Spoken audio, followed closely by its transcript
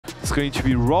It's going to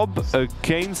be Rob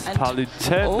against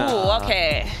Palutena. Oh,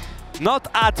 okay. Not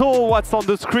at all what's on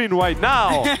the screen right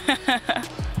now.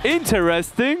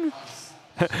 Interesting.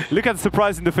 Look at the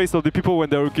surprise in the face of the people when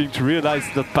they're going to realize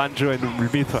that Banjo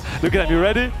and Mithra. Look at them, you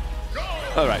ready?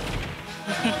 All right.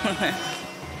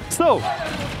 So,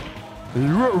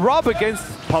 Rob against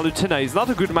Palutena is not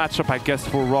a good matchup, I guess,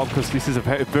 for Rob, because this is a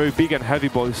very big and heavy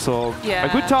boy, so a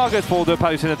good target for the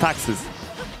Palutena taxes.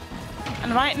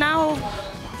 And right now,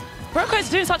 Browkoo is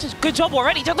doing such a good job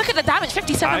already. Just look at the damage,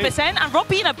 57%, and Rob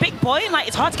being a big boy, like,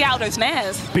 it's hard to get out of those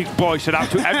snares. Big boy, shout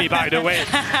out to Emmy, by the way.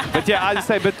 But yeah, as I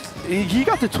say, but he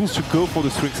got the tools to go for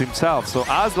the strings himself. So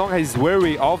as long as he's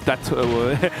wary of that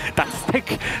that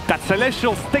stick, that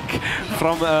celestial stick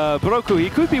from Browkoo, he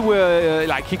could be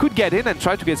like he could get in and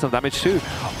try to get some damage too.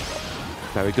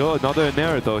 There we go, another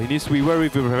Nair though. He needs to be wary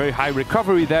with a very high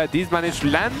recovery there. These managed to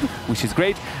land, which is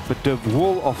great, but the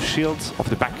wall of shields of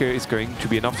the backer is going to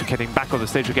be enough to get him back on the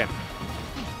stage again.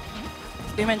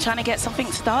 Lumen trying to get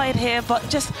something started here, but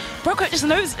just Browkoo just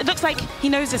knows, it looks like he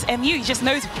knows this MU, he just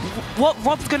knows what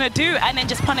Rob's gonna do and then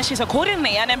just punishes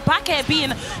accordingly. And then back air being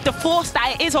the force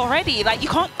that it is already, like you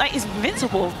can't, like it's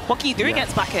invincible. What can you do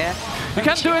against back air? You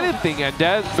can't do anything, and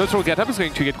then neutral get up is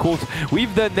going to get caught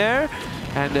with the Nair.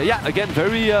 And yeah, again,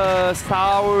 very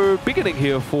sour beginning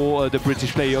here for the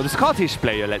British player, or the Scottish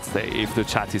player, let's say, if the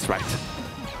chat is right.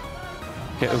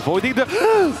 Okay, avoiding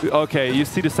the... Okay, you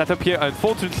see the setup here.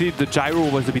 Unfortunately, the gyro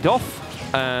was a bit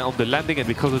off on the landing, and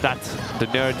because of that, the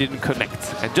Nair didn't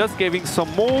connect. And just giving some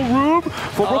more room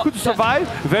for Browkoo to survive.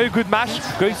 Very good mash,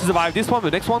 going to survive this one.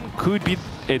 The next one could be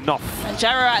enough. And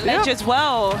gyro at ledge as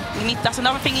well. That's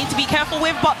another thing you need to be careful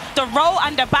with, but the roll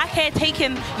and the back air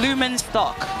taking Lumen's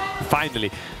stock.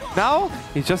 Finally. Now,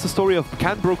 it's just a story of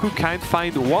can Browkoo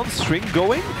find one string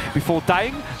going before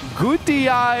dying. Good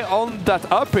DI on that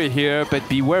upper here, but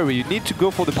be wary. You need to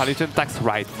go for the Palutena attacks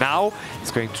right now.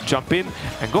 He's going to jump in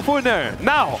and go for a Nair.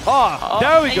 Now! Oh,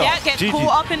 there we go. Yeah, get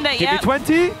caught up in there, Give me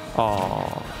 20.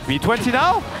 Oh, me 20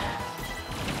 now?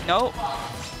 No.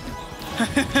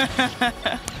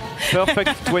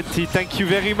 Perfect 20. Thank you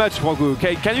very much, Browkoo.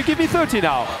 Okay, can you give me 30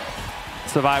 now?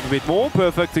 Survive a bit more.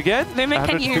 Perfect again. Lumen,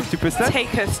 can you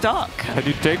take a stock? Can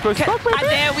you take a stock, baby? And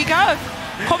there we go.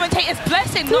 Commentator's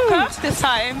blessing, not curse this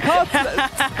time.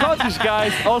 Scottish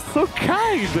guys are so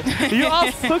kind. You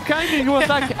are so kind. And he was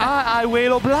like, I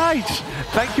will oblige.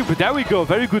 Thank you. But there we go.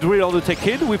 Very good read on the tech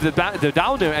in with the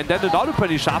downer, and then another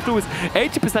punish afterwards.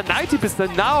 80%,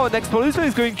 90%. Now an explosion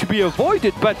is going to be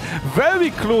avoided, but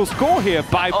very close call here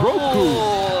by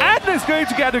Browkoo. And is going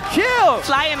to get a kill.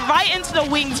 Flying right into the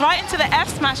wings, right into the F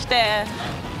smash there.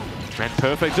 And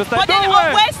perfect, just like that. But then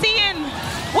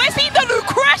we're seeing the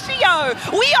Lucretio.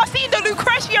 We are seeing the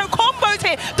Lucretio combos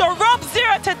here. The Rob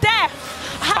Zero to death.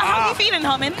 How are you feeling,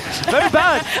 Humming? Very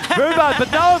bad, very bad.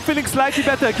 But now I'm feeling slightly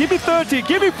better. Give me 30,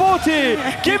 give me 40,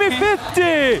 give me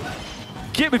 50.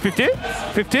 Give me 50,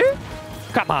 50.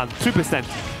 Come on,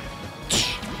 2%.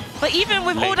 But even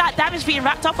with all that damage being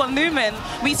wrapped up on Lumen,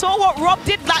 we saw what Rob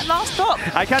did that last stop.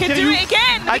 I can't can do it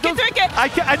again. I can do it again.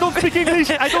 I don't speak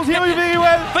English. I don't hear you very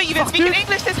well. But you've been speaking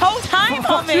English this whole time,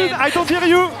 Humming. I don't hear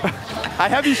you. I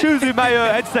have issues with my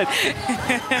headset.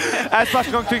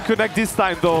 S-Smash going to connect this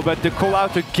time though, but the call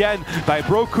out again by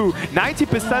Browkoo.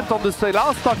 90% on the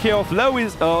last stock here of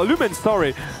Lumen,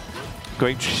 sorry.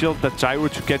 Going to shield that gyro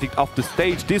to get it off the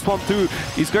stage. This one too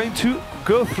is going to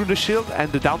go through the shield,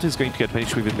 and the down is going to get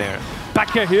punished with it there.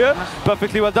 Back here,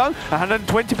 perfectly well done.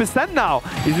 120% now.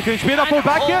 Is it going to be enough for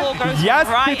back here? Yes,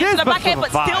 right it is. The back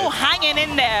but still hanging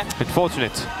in there.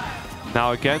 Unfortunate.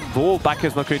 Now again, Vol back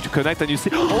is not going to connect, and you see,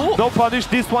 no punish.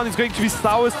 This one is going to be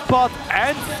sour spot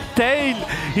and Stain.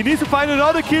 He needs to find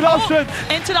another kill option.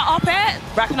 Into the up air.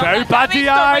 Very bad DI.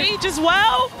 The rage as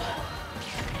well.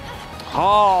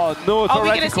 Oh, no, are we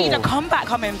going to see the comeback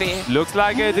coming, B? Looks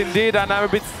like it indeed, and I'm a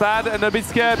bit sad and a bit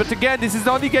scared. But again, this is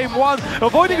only game one.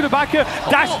 Avoiding the backer,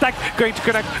 dash attack going to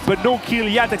connect, but no kill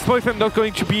yet. Explosion not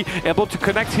going to be able to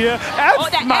connect here.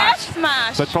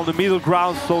 F-smash! But from the middle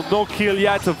ground, so no kill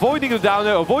yet. Avoiding the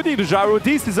downer, avoiding the gyro.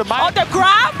 This is a mine. Oh, the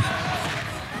grab!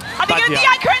 Are they going to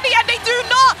DI correctly? And they do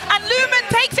not! And Lumen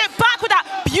takes it back with that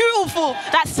beautiful,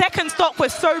 that second stock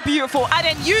was so beautiful. And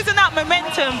then using that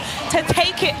momentum to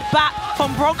take it back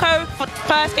from Browkoo for the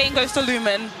first game goes to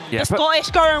Lumen. Yeah, the Scottish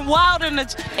going wild in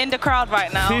the crowd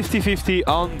right now. 50-50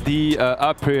 on the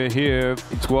upper here.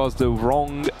 It was the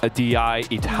wrong DI.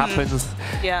 It happens.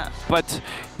 Yeah. But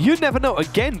you never know.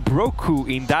 Again,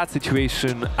 Browkoo in that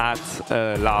situation at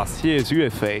last year's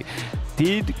UFA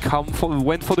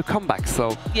went for the comeback.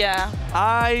 So yeah,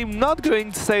 I'm not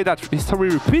going to say that history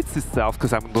repeats itself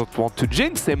because I don't want to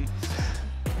jinx him.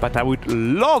 But I would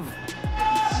love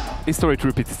history to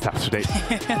repeat itself today.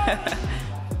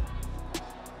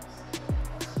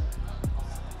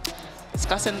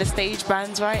 Discussing the stage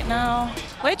bans right now.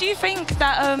 Where do you think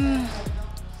that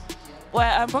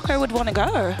Browkoo would want to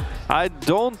go? I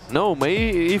don't know.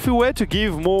 Maybe if we were to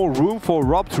give more room for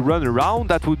Rob to run around,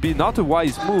 that would be not a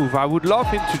wise move. I would love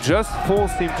him to just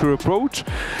force him to approach.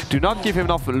 Do not give him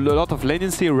a lot of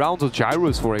leniency around the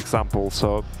gyros, for example.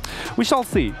 So we shall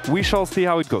see. We shall see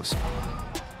how it goes.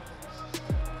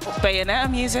 Bayonetta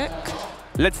music.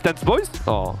 Let's dance, boys.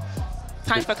 Oh.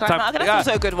 Time for climb out. That's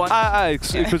also a good one.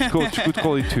 Could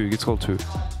call it two. It's called two.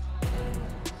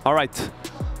 All right.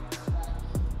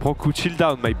 Browkoo, chill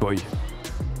down, my boy.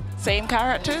 Same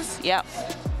characters? Yep.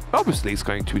 Obviously, it's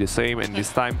going to be the same, and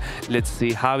this time, let's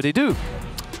see how they do.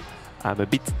 I'm a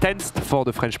bit tensed for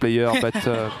the French player, but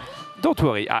don't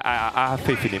worry. I have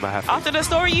faith in him. I have faith. After the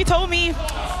story you told me,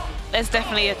 there's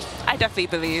definitely I definitely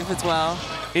believe as well.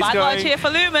 It's I got to cheer for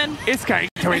Lumen. It's going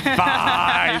to be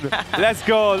fine. Let's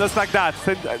go. Let's like that.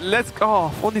 Let's go.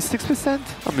 Oh, only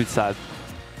 6%? I'm a bit sad.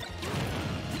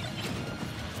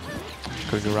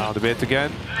 Going around a bit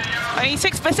again. Only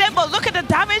 6%, but look at the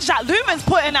damage that Lumen's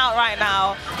putting out right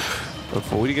now.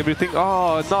 Avoiding everything.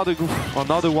 Oh,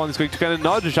 another one is going to get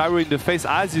another gyro in the face,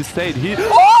 as you said.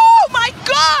 Oh my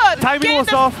God! Timing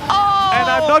was off, and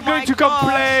I'm not going to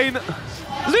complain.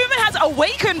 Lumen has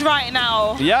awakened right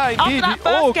now. Yeah, indeed. After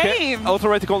that first game.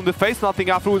 Auto-reticle in the face, nothing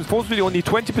afterwards. Unfortunately, only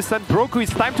 20%. Browkoo,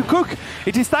 it's time to cook.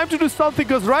 It is time to do something,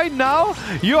 because right now,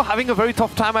 you're having a very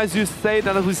tough time, as you said,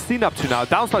 and as we've seen up to now.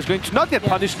 Down smash going to not get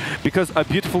punished, because a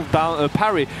beautiful down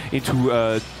parry into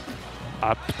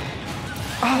up.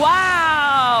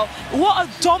 Wow! What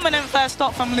a dominant first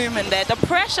stop from Lumen there. The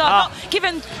pressure, not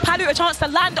giving Palu a chance to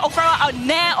land or throw out a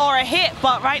nair or a hit,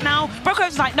 but right now,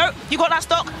 Browkoo's like, nope, you got that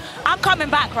stock. I'm coming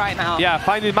back right now. Yeah,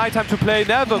 finally my time to play.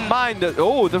 Never mind.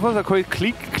 Oh, that was a quite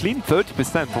clean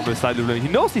 30% from the side of Lumen. He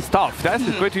knows his stuff. That's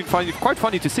quite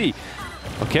funny to see.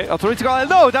 Okay, authority.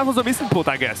 No, that was a missing put,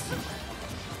 I guess.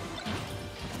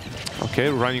 Okay,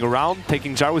 running around,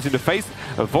 taking gyros in the face,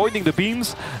 avoiding the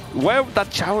beams. Where did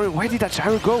that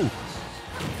gyro go?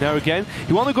 There again.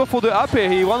 He want to go for the up air.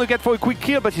 He want to get for a quick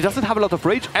kill, but he doesn't have a lot of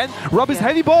rage. And Rob is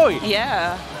heavy boy.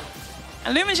 Yeah.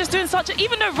 And Lumen's just doing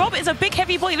even though Rob is a big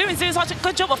heavy boy, Lumen's doing such a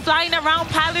good job of flying around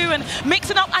Palu and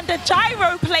mixing up, and the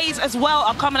gyro plays as well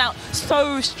are coming out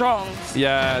so strong.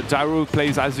 Yeah, gyro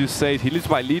plays, as you said, he lives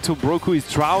by little. Browkoo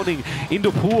is drowning in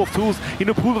the pool of tools, in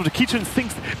the pool of the kitchen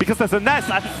sinks, because there's a nest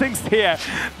that sinks here.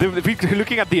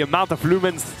 Looking at the amount of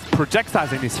Lumen's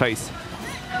projectiles in his face.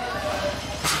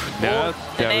 No,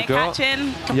 there we go.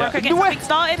 Catching. Can Browkoo get something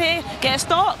started here? Get a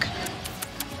stock.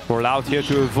 We're out here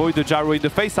to avoid the gyro in the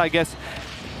face, I guess.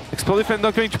 Explosive Flame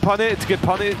not going to get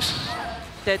punished.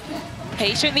 They're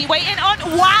patiently waiting on.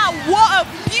 Wow, what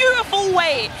a beautiful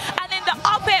wait. And in the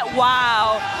up air,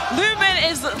 wow. Lumen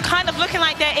is kind of looking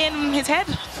like they're in his head.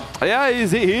 Yeah,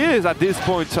 he is at this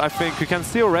point, I think. You can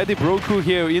see already Browkoo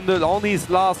here on his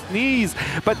last knees.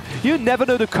 But you never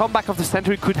know, the comeback of the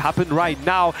century could happen right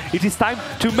now. It is time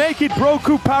to make it.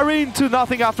 Browkoo parry into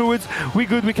nothing afterwards. We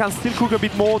can still cook a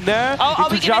bit more there. Oh, are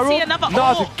we going to see another?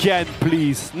 Not again,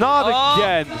 please. Not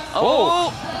again.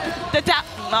 The tap.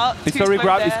 No, it's a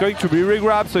regrab. It's going to be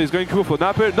regrab, so he's going to go for an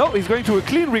upper. No, he's going to a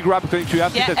clean regrab. Going to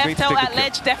have F-tail at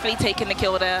ledge, definitely taking the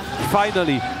kill there.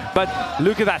 Finally. But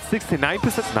look at that,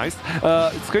 69%. Nice.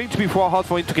 It's going to be hard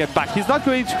for him to get back. He's not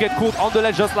going to get caught on the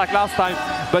ledge just like last time,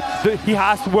 but he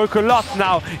has to work a lot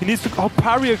now. He needs to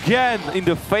parry again in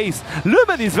the face.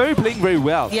 Lumen is playing very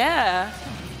well. Yeah.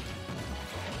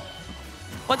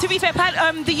 Well, to be fair,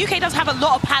 the UK does have a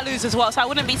lot of Palus as well, so I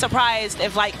wouldn't be surprised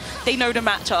if they know the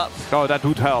matchup. Oh, that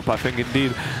would help, I think,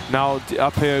 indeed. Now,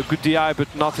 up here, good DI,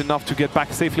 but not enough to get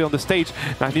back safely on the stage.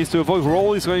 Now he needs to avoid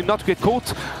roll. He's going not to get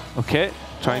caught. Okay,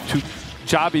 trying to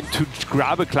jab in to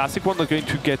grab a classic one, not going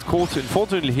to get caught,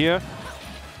 unfortunately, here.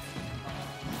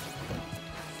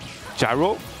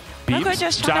 Gyro. Browkoo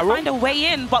just trying to find a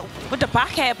way in, but with the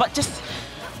back air, but just...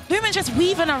 Lumen's just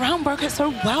weaving around Browkoo so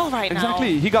well right now.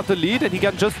 Exactly. He got the lead and he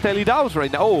can just tell it out right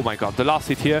now. Oh my God, the last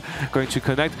hit here going to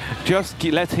connect. Just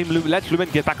let Lumen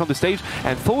get back on the stage.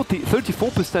 And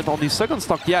 34% on his second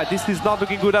stock. Yeah, this is not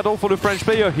looking good at all for the French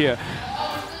player here.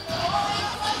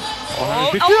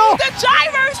 Oh, the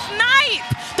gyro snipe!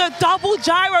 The double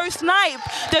gyro snipe!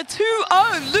 The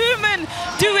 2-0. Lumen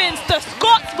doing the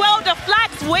Scots well, the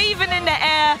flags waving in the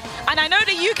air. And I know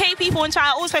the UK people in chat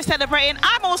are also celebrating.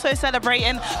 I'm also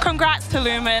celebrating. Congrats to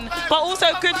Lumen. But also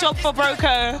good job for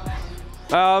Browkoo.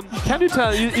 Can you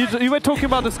tell, you were talking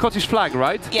about the Scottish flag,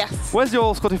 right? Yes. Where's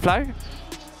your Scottish flag?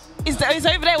 is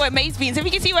over there where Maze Bean is. If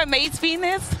you can see where Maze Bean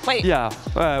is. Wait. Yeah,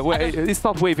 it's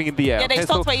not waving in the air. Yeah, they okay?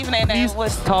 stopped waving in there.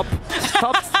 Please stop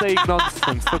saying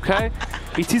nonsense, okay?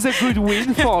 It is a good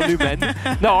win for Lumen.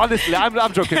 No, honestly,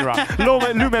 I'm joking around.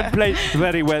 Lumen played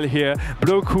very well here.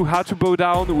 Browkoo had to bow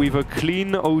down with a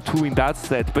clean 0-2 in that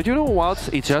set. But you know what?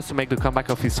 It's just to make the comeback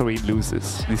of history in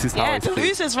losers. This is how it's the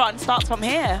losers run starts from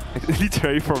here.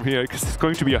 Literally from here, because it's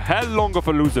going to be a hell long of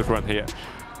a losers run here.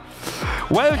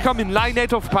 Welcome in line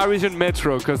 8 of Parisian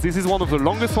Metro, because this is one of the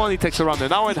longest ones. It takes around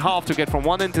an hour and a half to get from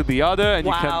one end to the other, and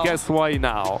you can guess why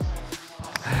now.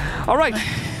 All right.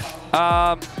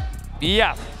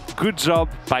 Yeah, good job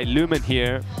by Lumen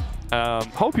here.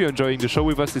 Hope you're enjoying the show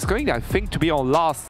with us. It's going, I think, to be our last